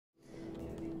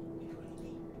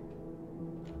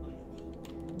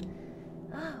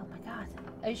God.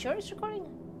 Are you sure it's recording?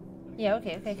 Yeah,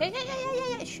 okay, okay.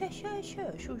 Yeah. Sure.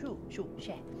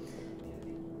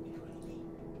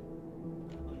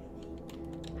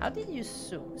 How did you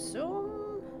zoom?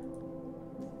 Zoom?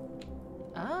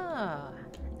 Ah,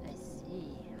 I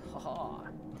see. Oh.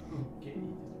 Okay.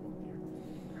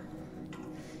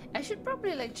 I should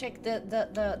probably like check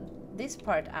this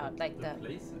part out, like the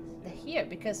places. here,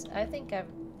 because I think I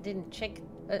didn't check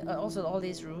also all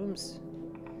these rooms.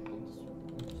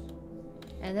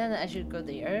 And then I should go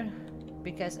there,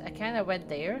 because I kind of went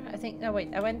there. I think, no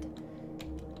wait, I went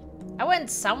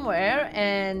somewhere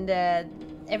and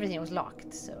everything was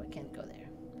locked, so I can't go there.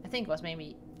 I think it was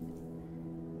maybe,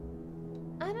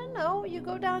 I don't know, you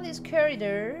go down this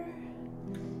corridor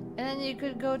and then you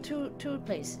could go two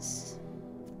places.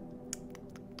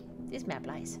 This map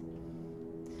lies.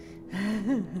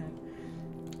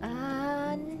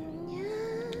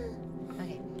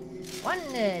 Okay. 1,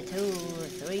 2,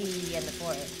 3, and the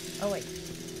 4. Oh wait.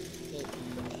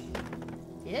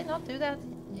 Did I not do that?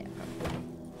 Yeah, probably.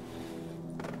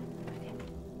 Okay.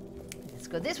 Let's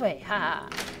go this way. Ha!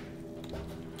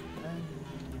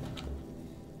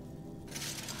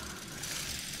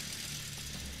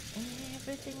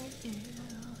 Everything is you.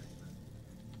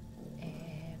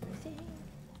 Everything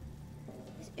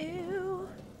is you.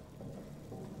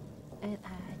 And I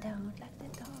don't like the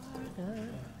dark.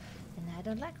 And I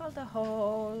don't like all the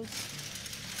holes.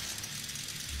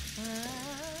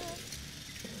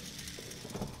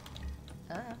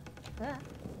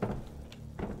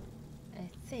 I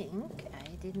think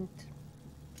I didn't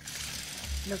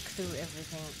look through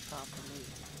everything properly.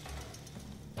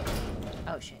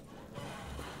 Oh shit.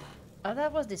 Oh,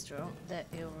 that was this room, the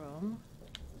room.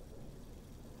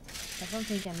 I don't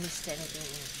think I missed anything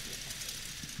in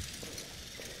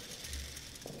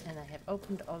here. And I have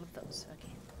opened all of those.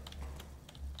 Okay.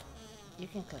 You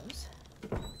can close.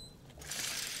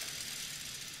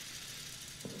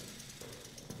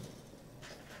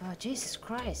 Oh, Jesus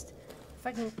Christ.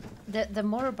 Fucking the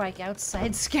motorbike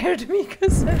outside scared me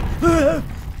because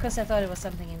I thought it was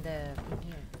something in here.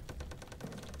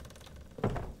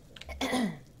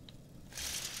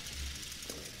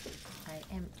 I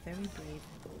am very brave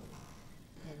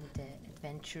and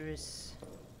adventurous,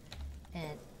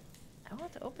 and I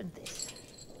want to open this.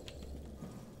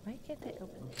 Why can't I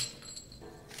open this?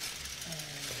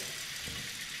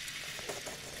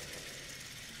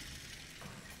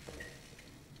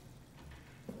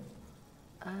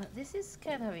 This is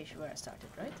kind of where I started,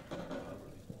 right?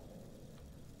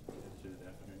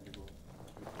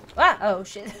 Ah! Oh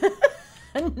shit!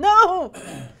 No!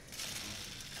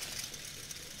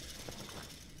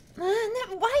 No!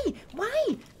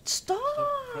 Why? Stop!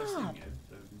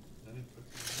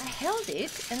 I held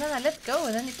it and then I let go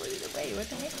and then it put it away. What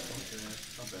the heck?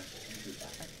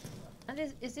 And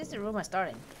is this the room I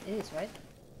started? It is, right?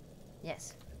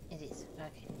 Yes, it is.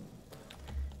 Okay.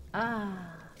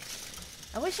 Ah.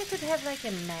 I wish I could have like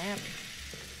a map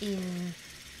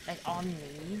on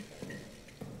me,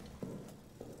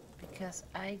 because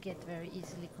I get very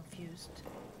easily confused.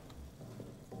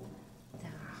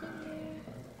 Down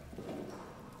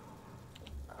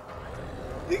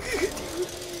here.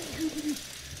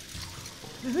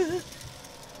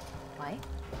 Why?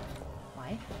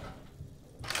 Why?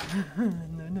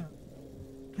 No.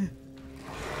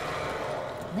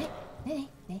 Nee.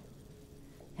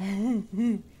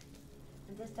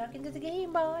 I'm just talking to the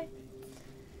Game Boy.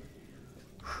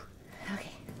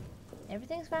 Okay.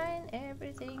 Everything's fine.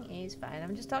 Everything is fine.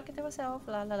 I'm just talking to myself.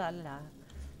 La la la la.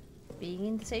 Being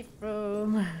in the safe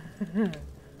room.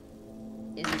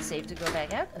 Is it safe to go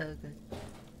back out? Oh,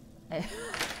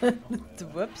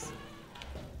 good. Whoops.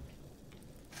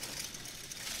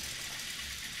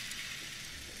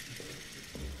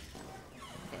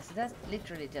 Okay, so that's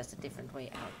literally just a different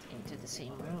way out into the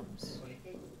same rooms.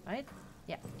 Right?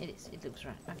 Yeah, it is. It looks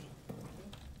right. Okay.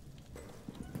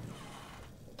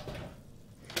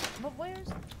 But where's...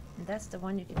 That's the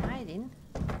one you can hide in.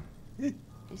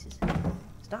 This is...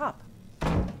 Stop!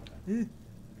 I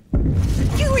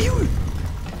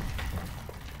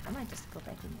might just go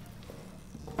back in there.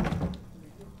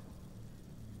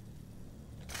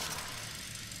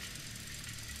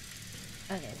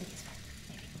 Okay, I think it's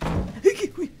fine.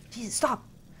 Maybe. Jesus, stop!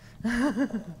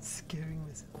 Scaring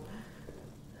myself.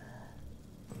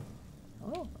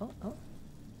 Oh.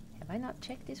 Have I not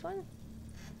checked this one?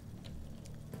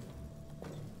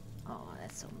 Oh,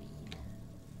 that's so mean.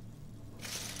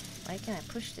 Why can't I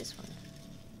push this one?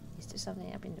 Is there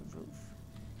something up in the roof?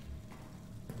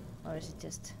 Or is it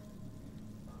just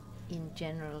in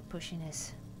general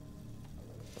pushiness?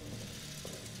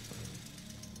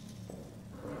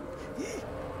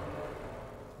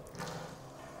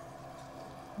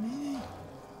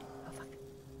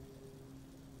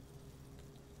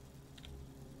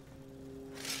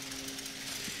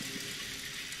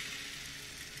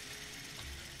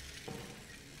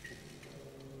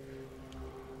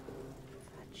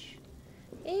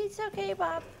 It's okay,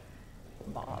 Bob.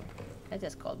 Bob. I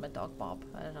just called my dog Bob.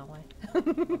 I don't know why.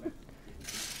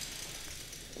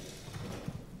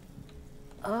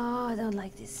 Oh, I don't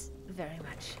like this very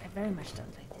much. I very much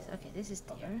don't like this. Okay, this is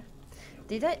there.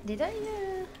 Did I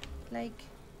like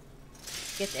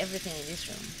get everything in this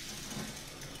room?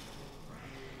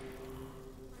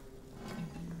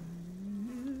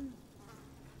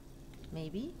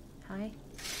 Maybe. Hi.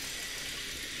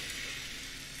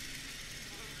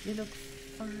 You look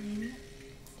fine.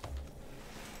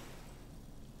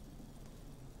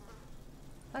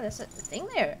 Oh, there's a thing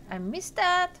there. I missed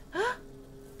that.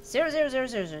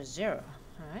 00000.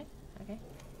 All right. Okay.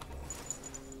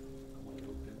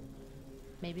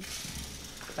 Maybe.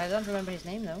 But I don't remember his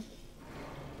name though.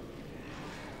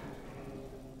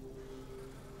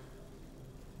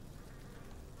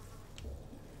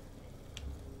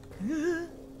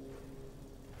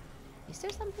 Is there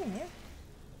something here?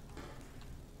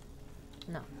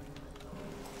 No.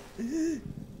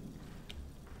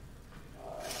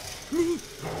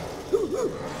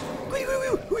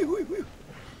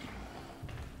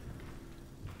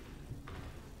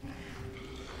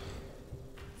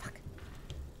 Fuck.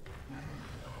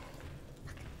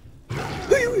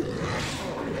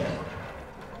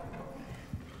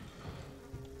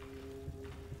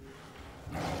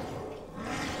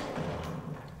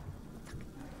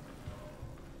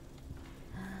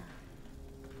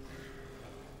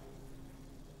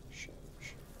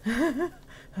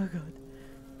 Oh god.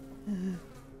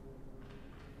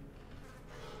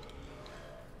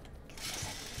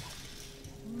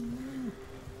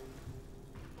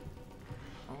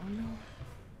 Oh no.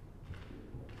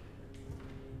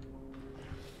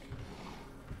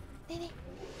 Nene,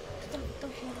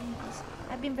 don't kill me, please.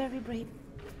 I've been very brave.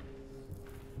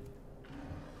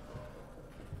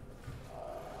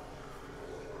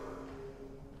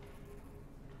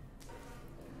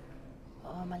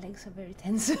 Oh, my legs are very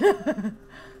tense.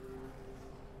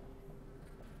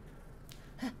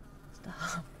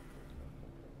 Stop.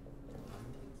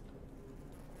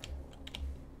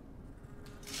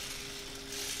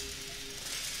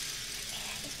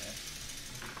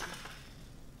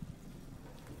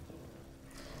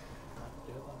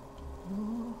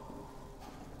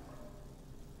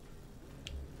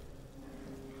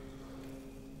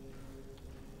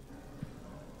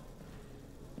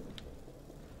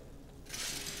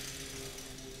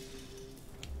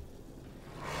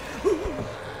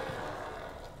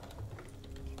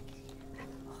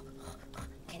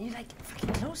 Can you like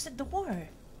fucking close the door?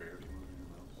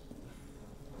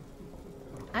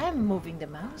 I am moving the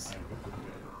mouse.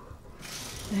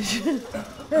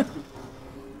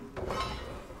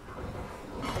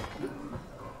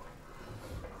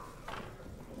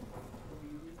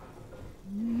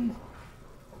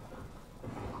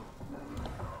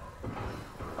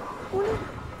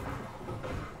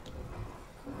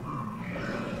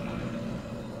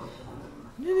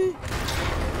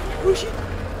 Oh shit!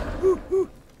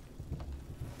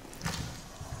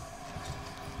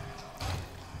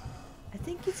 I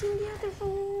think it's in the other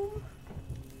room.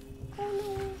 Oh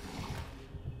no.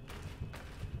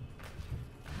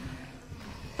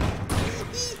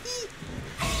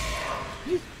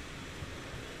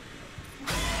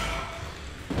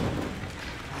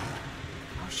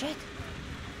 Oh shit.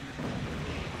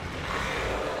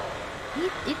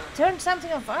 It turned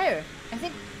something on fire. I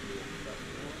think.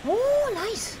 Oh,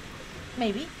 nice.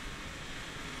 Maybe.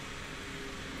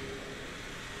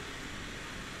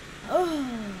 Oh,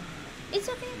 it's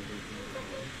okay. It's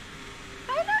okay.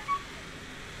 I don't know.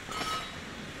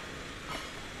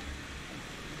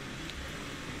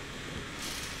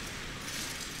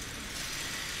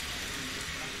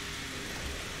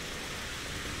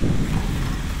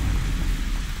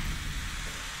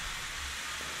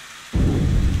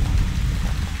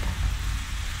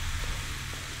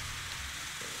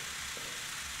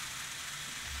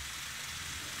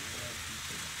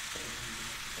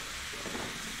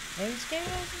 Very scary.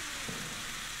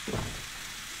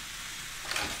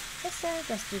 Let's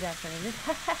just do that for a minute.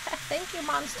 Thank you,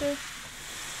 monster.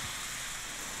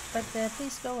 But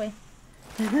please go away.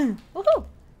 Woohoo!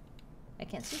 I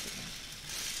can't see it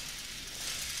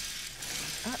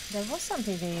now. Ah, there was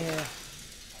something there.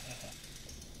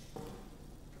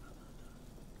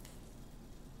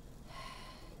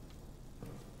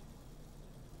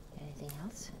 Anything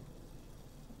else?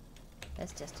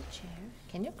 That's just a chair.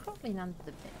 Can you crawl in under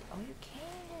the bed? Oh, you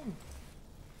can.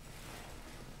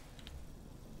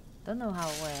 Don't know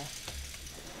how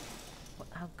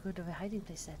good of a hiding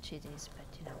place that shit is, but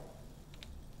you know.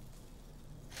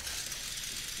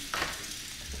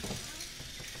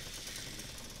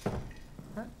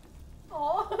 Huh?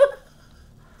 Oh.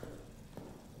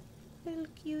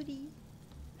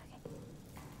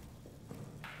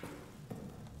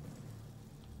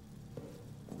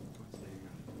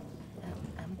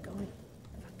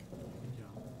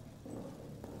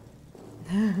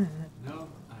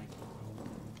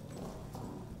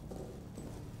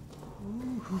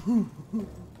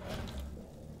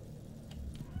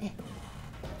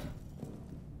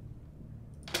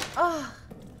 Oh.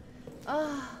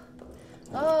 Oh.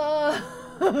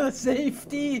 Oh.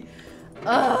 Safety.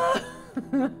 Oh.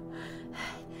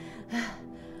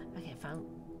 Okay, found.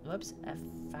 Whoops. I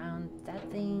found that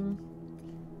thing.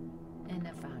 And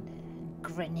I found a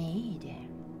grenade.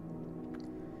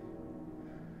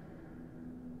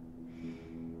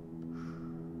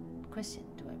 Question,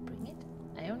 do I bring it?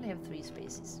 I only have 3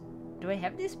 spaces. Do I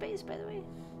have this space, by the way?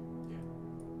 Yeah.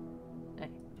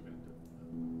 Okay.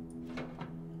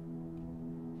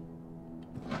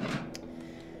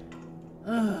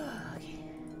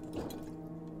 Okay.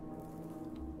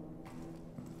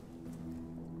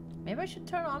 Maybe I should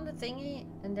turn on the thingy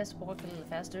and just walk a little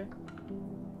faster.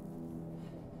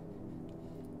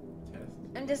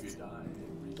 I'm just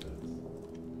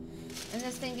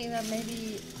thinking that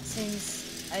maybe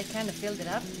since I kind of filled it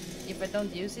up, if I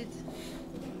don't use it,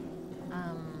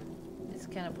 it's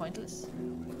kind of pointless.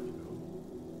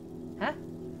 Huh?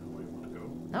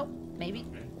 No, maybe.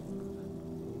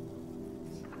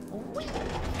 Whee!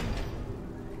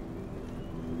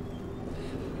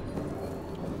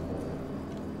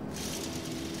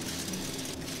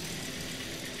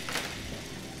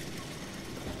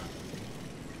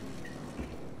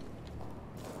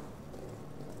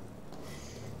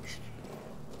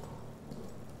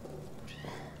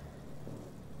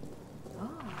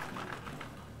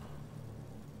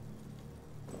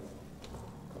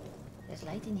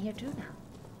 Light in here too now.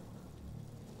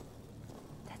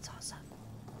 That's awesome.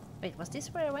 Wait, was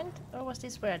this where I went, or was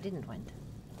this where I didn't went?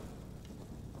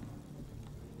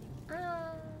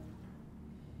 I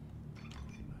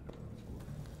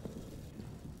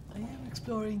am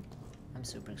exploring. I'm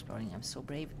super exploring. I'm so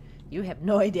brave. You have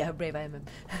no idea how brave I am.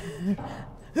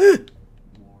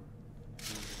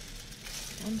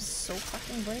 I'm so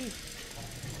fucking brave.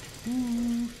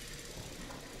 Ooh.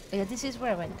 Yeah, this is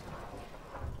where I went.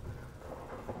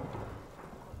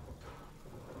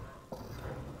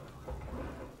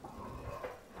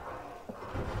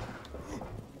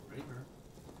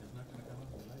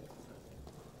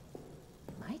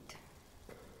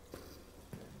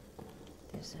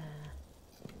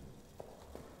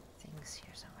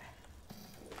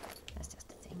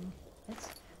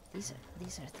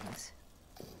 These are things.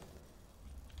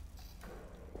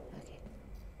 Okay.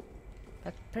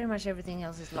 But pretty much everything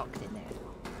else is locked in there.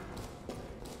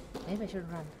 Maybe I should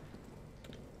run.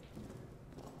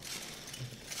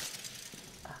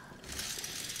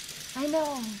 I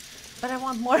know, but I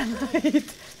want more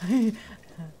light.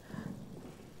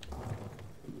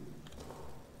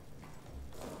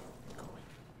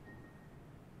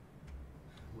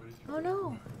 Oh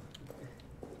no!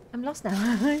 I'm lost now.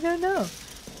 I don't know.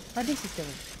 Oh, this is the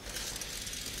way.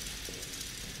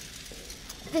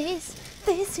 This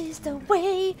is the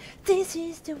way. This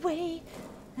is the way.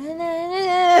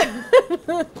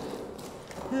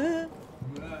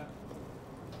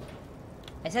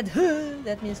 I said,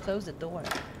 that means close the door.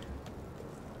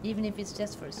 Even if it's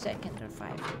just for a second or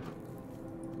 5.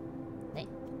 Nej,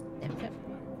 there we go.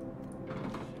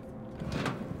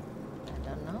 I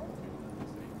don't know.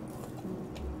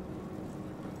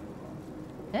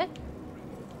 Eh?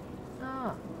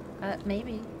 Oh,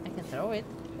 maybe I can throw it.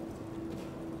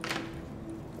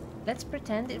 Let's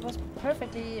pretend it was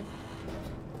perfectly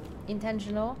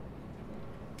intentional.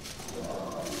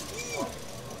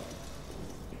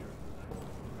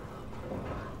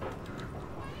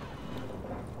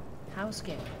 How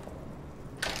scary.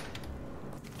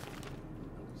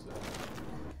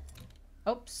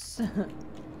 Oops.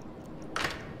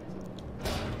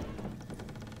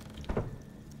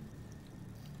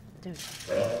 Dude.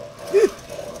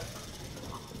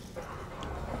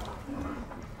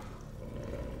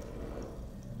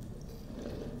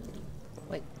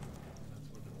 Wait.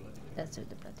 That's where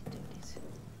the bloody dude is.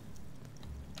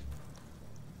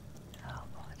 Oh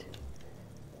god.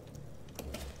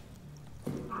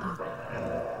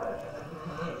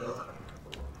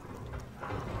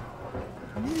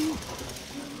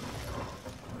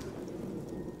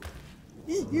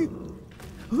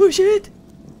 Oh shit!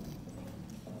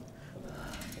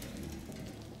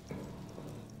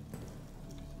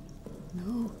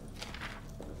 No.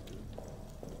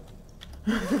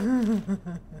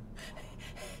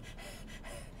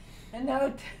 A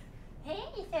note.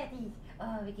 Hey, Daddy.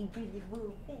 Oh, we can pretty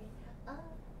move. Oh,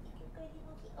 we can pretty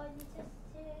move. Oh, you just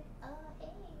oh,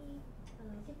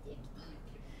 hey.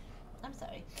 I'm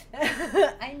sorry.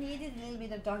 I needed a little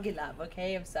bit of doggy love.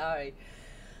 Okay, I'm sorry.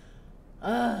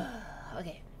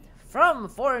 Okay. From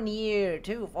foreign year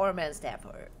to foreman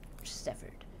Stafford.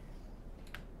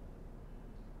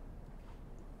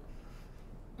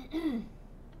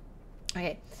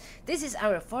 Okay, this is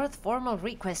our fourth formal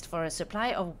request for a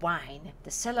supply of wine.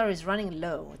 The cellar is running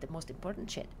low, the most important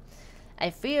shit. I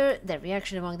fear the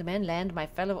reaction among the men and my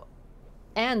fellow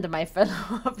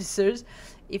officers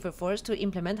if we're forced to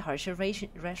implement harsher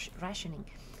rationing.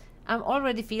 I'm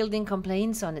already fielding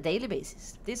complaints on a daily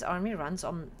basis. This army runs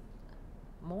on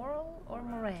moral or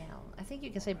morale? I think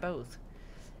you can say both.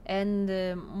 And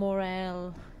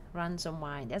morale runs on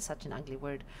wine. That's such an ugly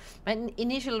word. My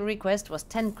initial request was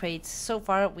 10 crates. So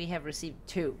far we have received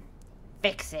 2.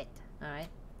 Fix it. Alright.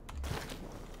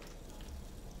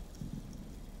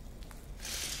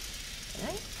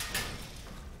 Okay.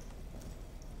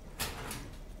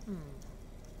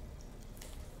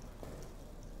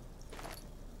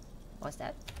 What's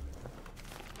that?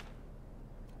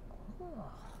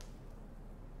 Oh.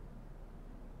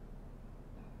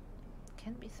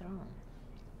 Can be thrown.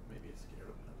 Maybe it's scared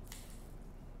of the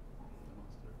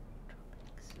monster.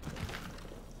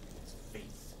 Its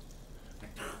face.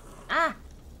 Ah!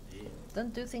 Yeah.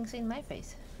 Don't do things in my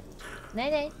face. Nay,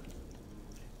 nay.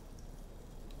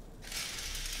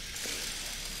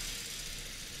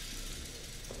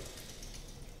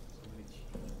 So many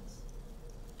chains.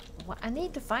 Well, I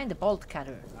need to find the bolt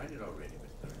cutter. I did already,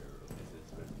 Mr. This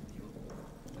is with you.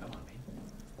 Come on, man.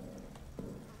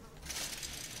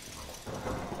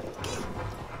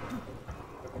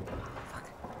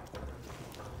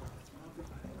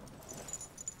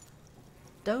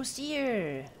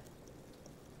 Dossier!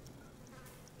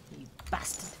 You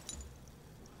bastard!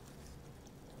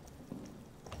 Oh,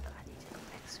 I need to go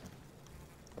back soon.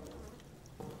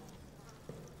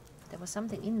 There was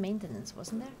something in maintenance,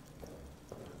 wasn't there?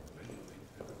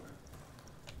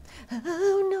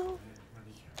 Oh no!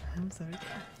 I'm sorry.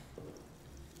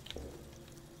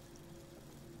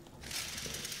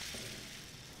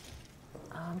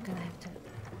 Oh, I'm gonna have to...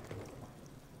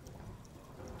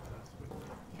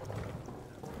 Yeah.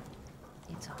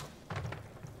 It's on.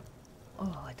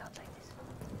 Oh, I don't like this.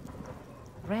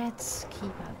 Rats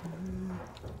keep up.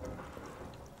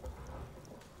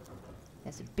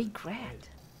 There's a big rat.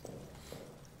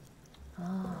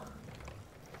 Oh.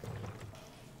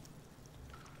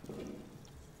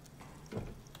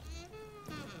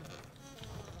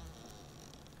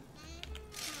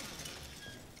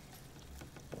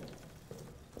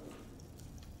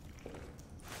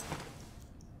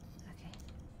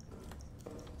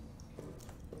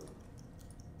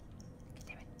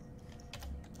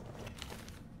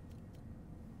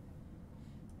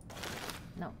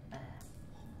 No.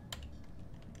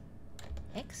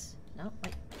 X? No,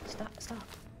 wait. Stop.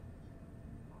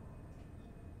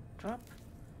 Drop.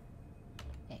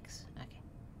 X. Okay.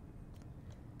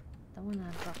 Don't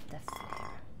wanna drop the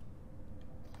flare.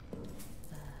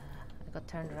 I got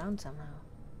turned around somehow.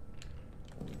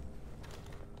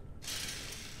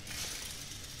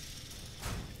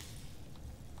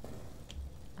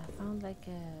 I found like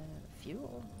a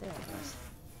fuel. There it was.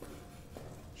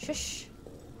 Shush!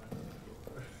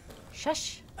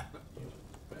 Shush!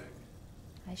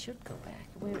 I should go back.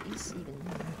 Where is even?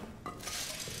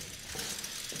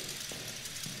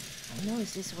 I know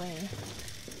it's this way.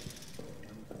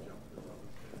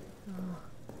 Oh.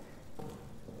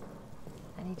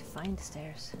 I need to find the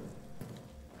stairs.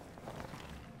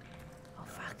 Oh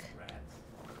fuck.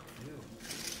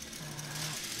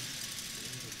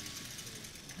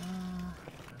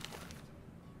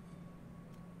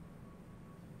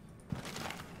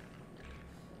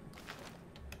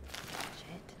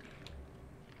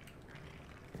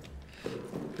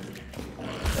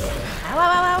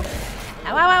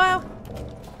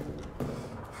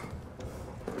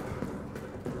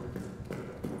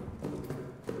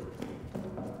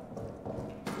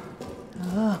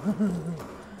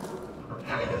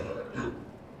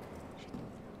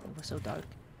 It was so dark.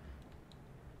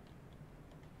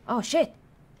 Oh shit!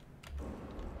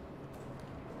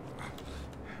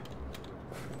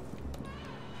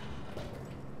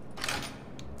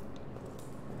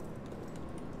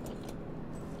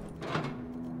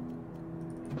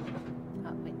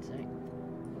 Oh wait, sorry.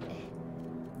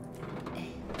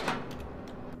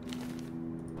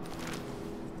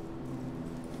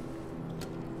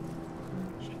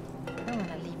 I don't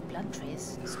wanna leave blood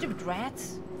trace. Stupid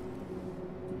rats!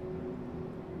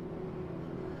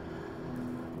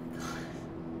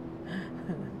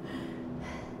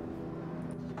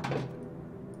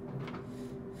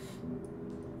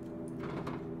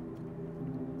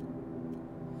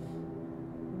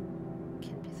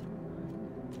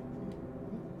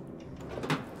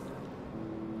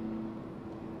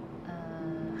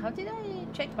 How did I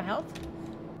check my health?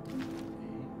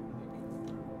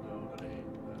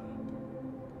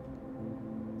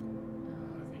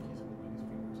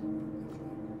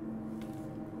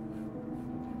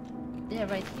 Yeah,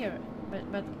 right here.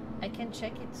 But I can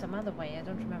check it some other way. I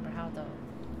don't remember how though.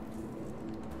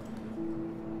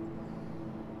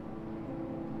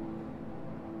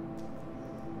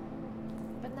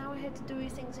 But now I had to do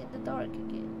things in the dark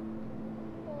again.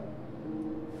 Oh,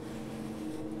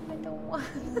 I don't want.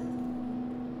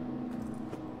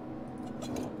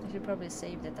 I should probably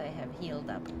save that I have healed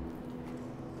up.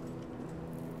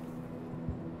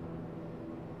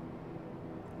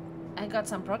 I got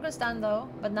some progress done though,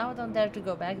 but now I don't dare to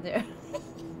go back there.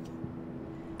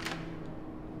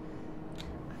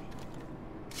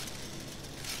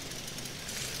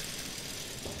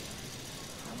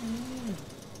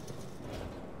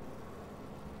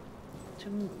 To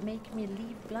make me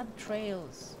leave blood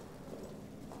trails.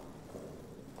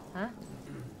 Huh?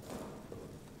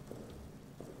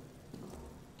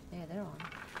 Yeah, they're on.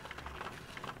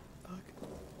 Fuck.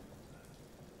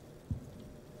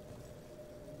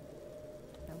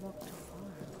 I walked too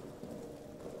far.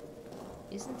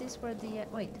 Isn't this where the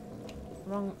wait?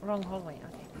 Wrong hallway.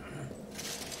 Okay.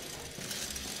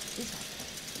 This one.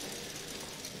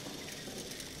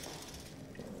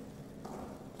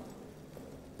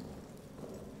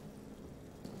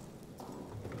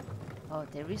 Oh,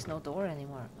 there is no door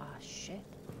anymore. Ah, shit.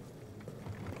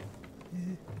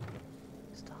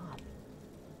 Stop.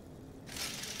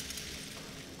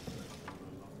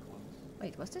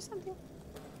 Wait, was there something?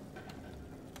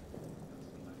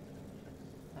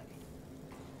 Okay.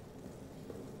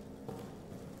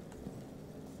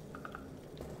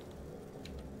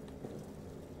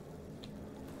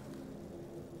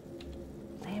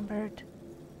 Lambert.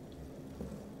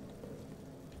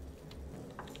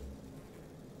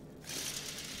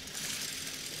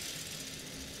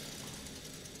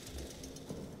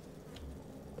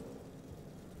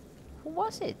 Who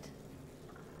was it?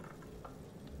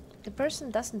 The person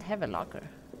doesn't have a locker.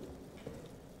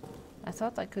 I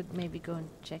thought I could maybe go and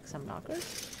check some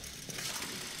lockers.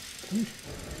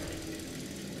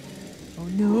 Oh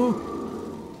no!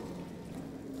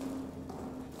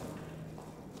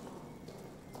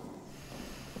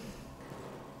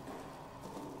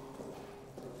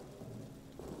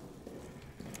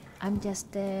 I'm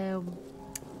just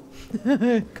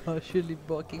casually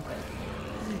walking back.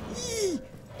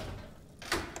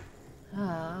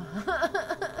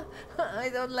 I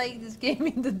don't like this game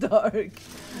in the dark. I'm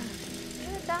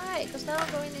gonna die, because now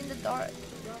I'm going in the dark.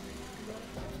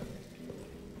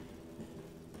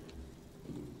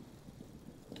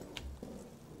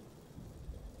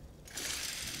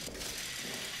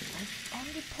 I've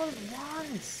only pulled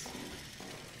once.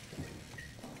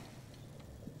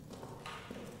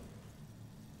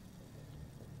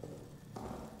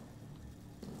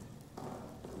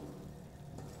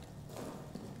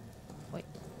 Wait,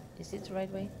 is it the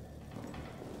right way?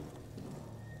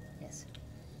 Yes.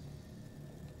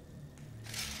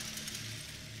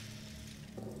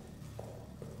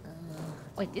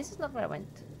 Wait, this is not where I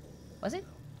went. Was it?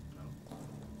 No.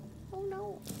 Oh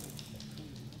no.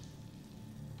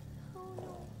 Oh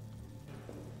no.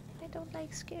 I don't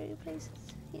like scary places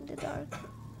in the dark.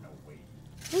 No way.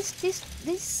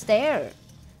 This stair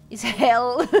is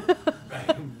hell.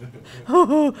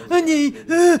 Oh, honey.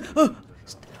 Oh.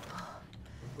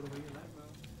 Put away your light, man.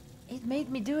 It made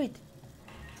me do it.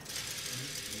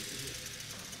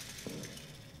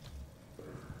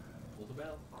 Pull the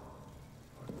bell.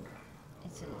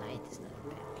 It's a light, it's not Who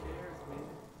a cares, man?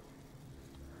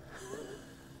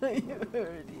 bell. You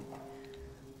heard it.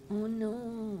 Oh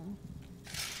no.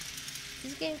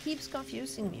 This game keeps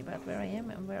confusing me about where I am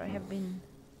and where I have been.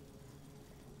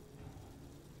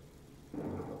 I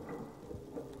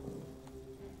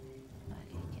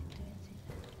can't do anything.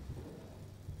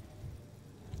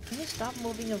 Can you stop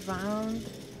moving around?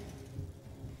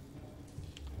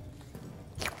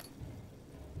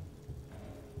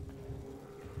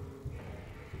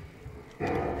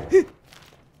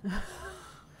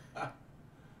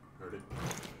 Heard it.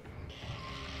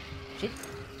 Shit.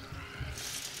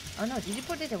 Oh no, did you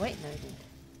put it away? No, you didn't.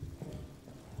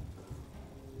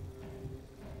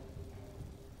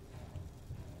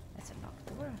 That's a locked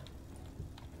door.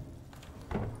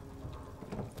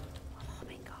 Oh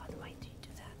my god, why do you do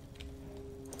that?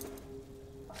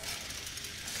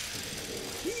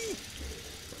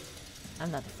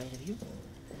 I'm not afraid of you.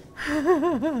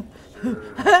 Sure.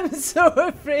 I'm so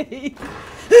afraid.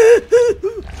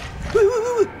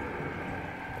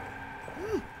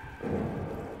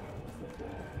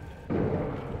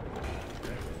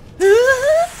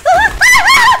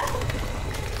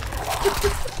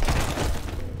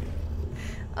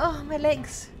 Oh, my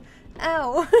legs.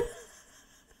 Ow.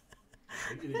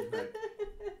 Maybe you need to like,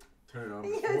 turn it on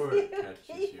before it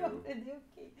catches you.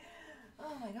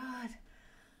 Oh my god.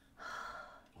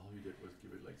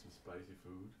 the spicy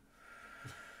food.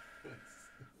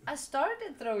 I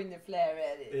started throwing the flare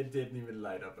at it. It didn't even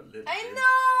light up a little I bit.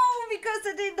 know, because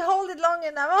I didn't hold it long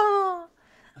enough.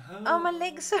 Oh, my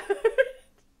legs hurt.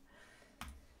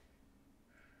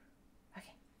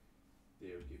 Okay.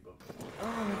 Det er give up.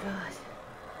 Oh my god.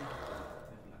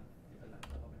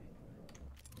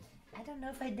 I don't know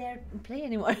if I dare play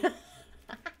anymore.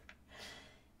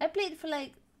 I played for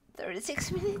like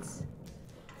 36 minutes.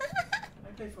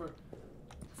 I played for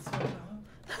so long.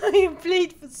 You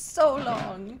played for so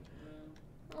long.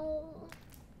 Oh.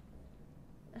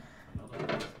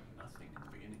 Nothing in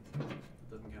the beginning. It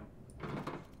doesn't count.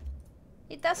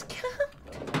 It does count.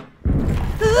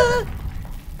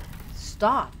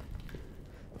 Stop.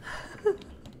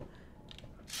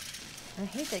 I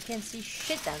hate I can't see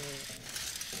shit down here.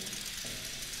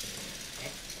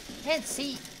 Can't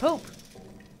see poop.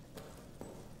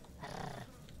 I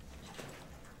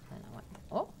don't know what.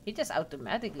 Oh, he just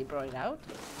automatically brought it out.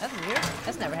 That's weird.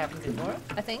 That's never happened before,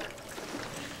 I think.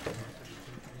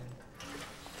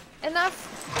 Enough.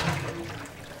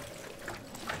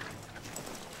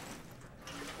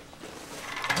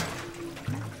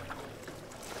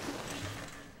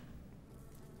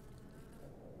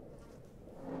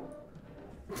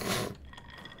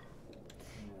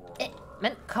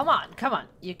 Man, come on.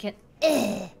 You can.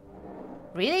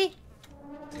 Really?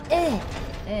 There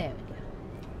we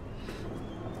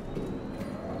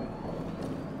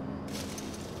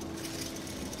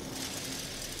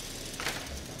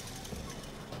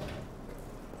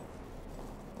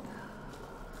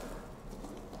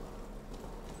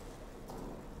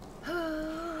go.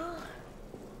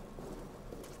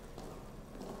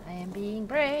 I am being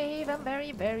brave. I'm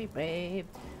very, very brave.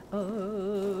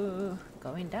 Oh,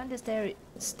 going down the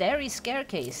Stairy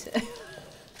Scarecase.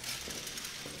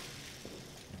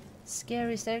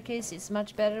 Scary staircase is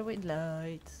much better with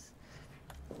lights.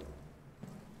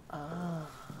 Oh.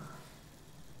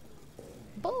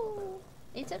 Boo!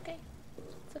 It's okay.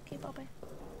 It's okay, Bobby.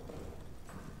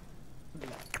 Give me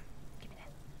that.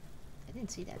 I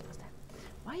didn't see that last time.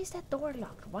 Why is that door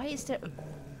locked? Why is there...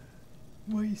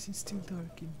 why is it still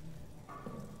dark in here?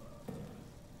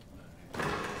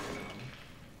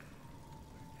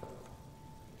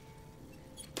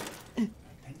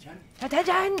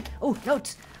 Attention! Oh,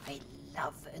 notes! I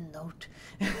love a note.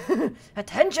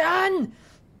 Attention!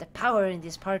 The power in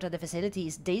this part of the facility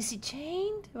is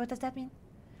daisy-chained? What does that mean?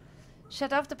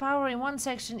 Shut off the power in one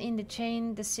section in the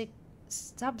chain. The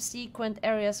subsequent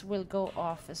areas will go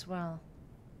off as well.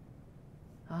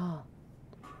 Oh.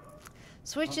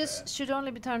 Switches should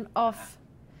only be turned off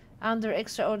under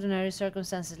extraordinary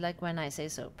circumstances, like when I say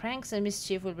so. Pranks and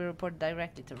mischief will be reported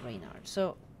directly to Reynard.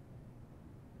 So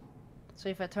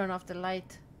if I turn off the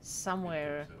light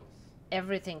somewhere,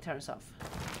 everything turns off.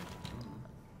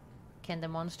 Can the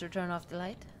monster turn off the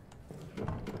light?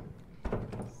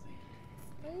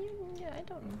 Yeah, I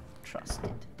don't trust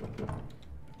it.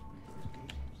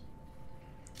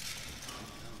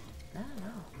 No.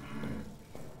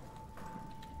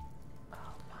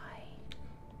 Oh my.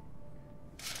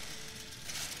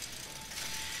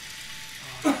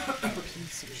 Oh,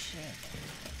 piece of shit.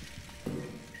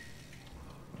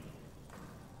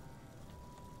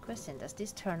 Question, does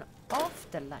this turn off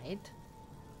the light?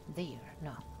 There.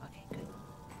 No. Okay, good.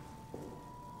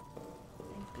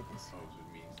 Thank goodness. Oh, so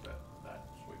it means that that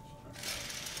switch turns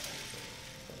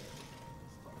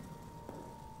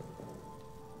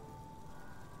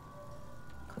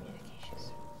on.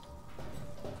 Communications.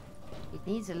 It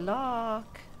needs a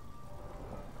lock.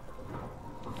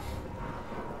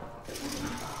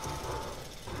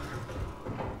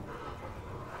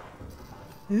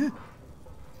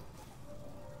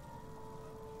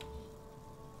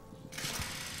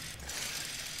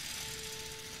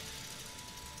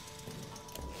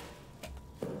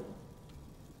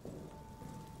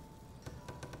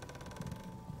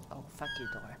 Oh, fuck you,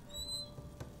 door.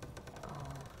 Oh.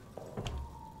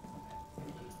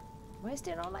 Why is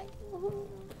there no light?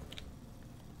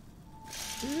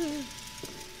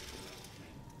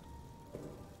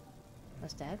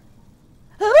 What's that?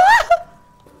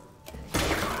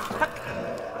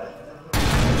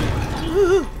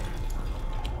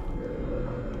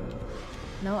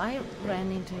 No, I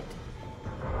ran into it.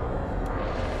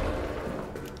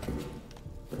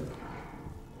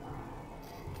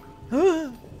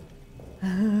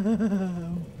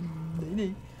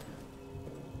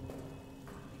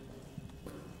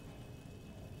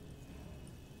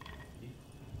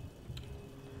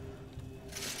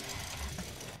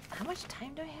 How much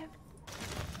time do I have?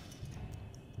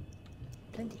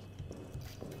 Plenty.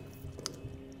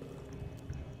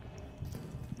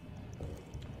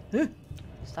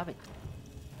 Stop it.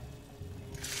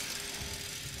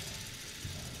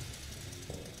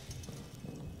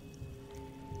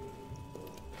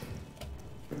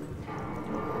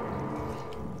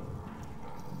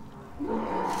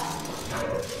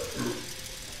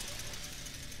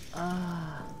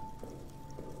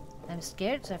 I'm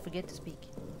scared, so I forget to speak.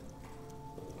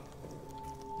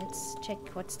 Let's check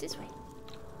what's this way.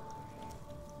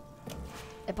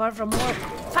 Apart from more.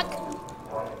 Fuck!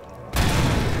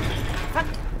 Fuck!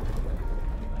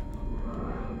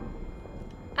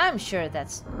 I'm sure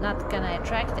that's not gonna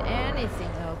attract anything.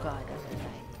 Oh god, I'm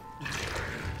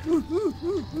gonna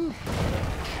die.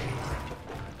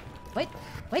 Wait,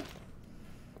 wait!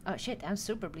 Oh shit, I'm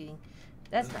super bleeding.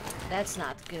 That's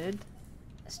not good.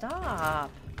 Stop!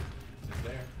 It's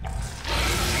there.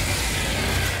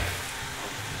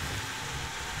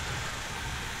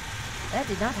 That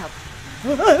did not help.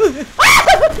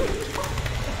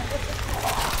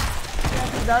 That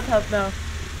did not help now.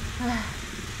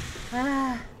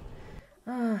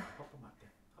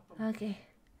 Okay.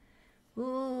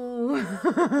 Ooh.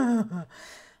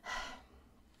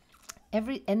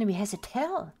 Every enemy has a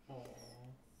tail. Oh.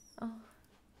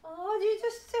 Oh, you're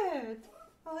just sad.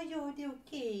 Oh, you're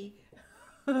okay.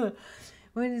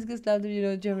 When it gets louder, you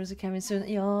know Germans are coming soon.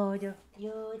 You're okay.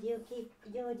 You're so dukty.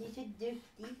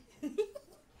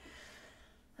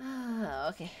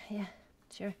 Okay, yeah,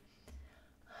 sure.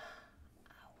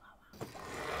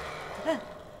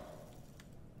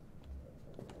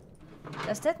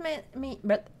 Does that mean?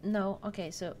 But no.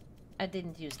 Okay, so I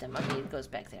didn't use them. Okay, it goes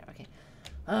back there. Okay.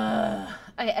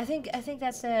 Okay, I think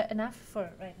that's enough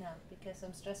for right now because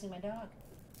I'm stressing my dog.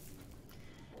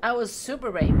 I was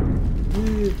super brave.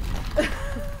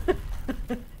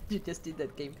 You just did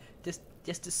that game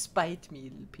just to spite me,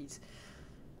 little piece.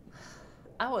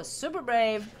 I was super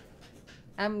brave.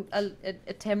 I'll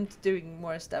attempt doing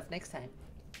more stuff next time.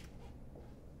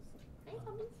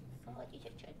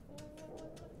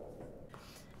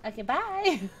 Okay,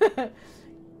 bye.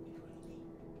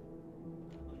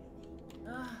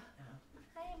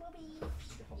 Hi, Bobby.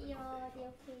 You're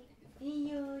okay.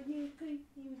 You're okay.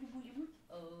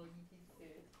 Oh, you did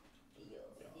good.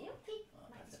 You're okay.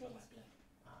 My spirit.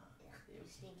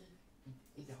 Stinky.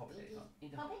 Inte hoppa därifrån.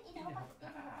 Inte Hoppa, inte hoppa.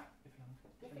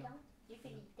 Det är för långt. Du är för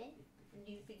liten. Du är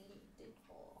för liten.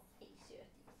 Åh, hej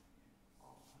sötis. Ja,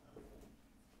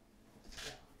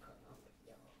 kom.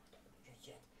 Ja, du är så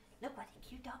söt. Look what a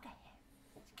cute dog I have.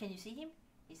 Can you see him?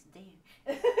 He's there.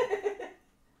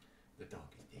 The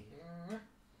dog is there.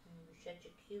 Such a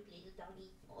cute little doggy.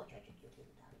 Oh, such a cute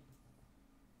little doggy.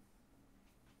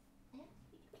 Yeah,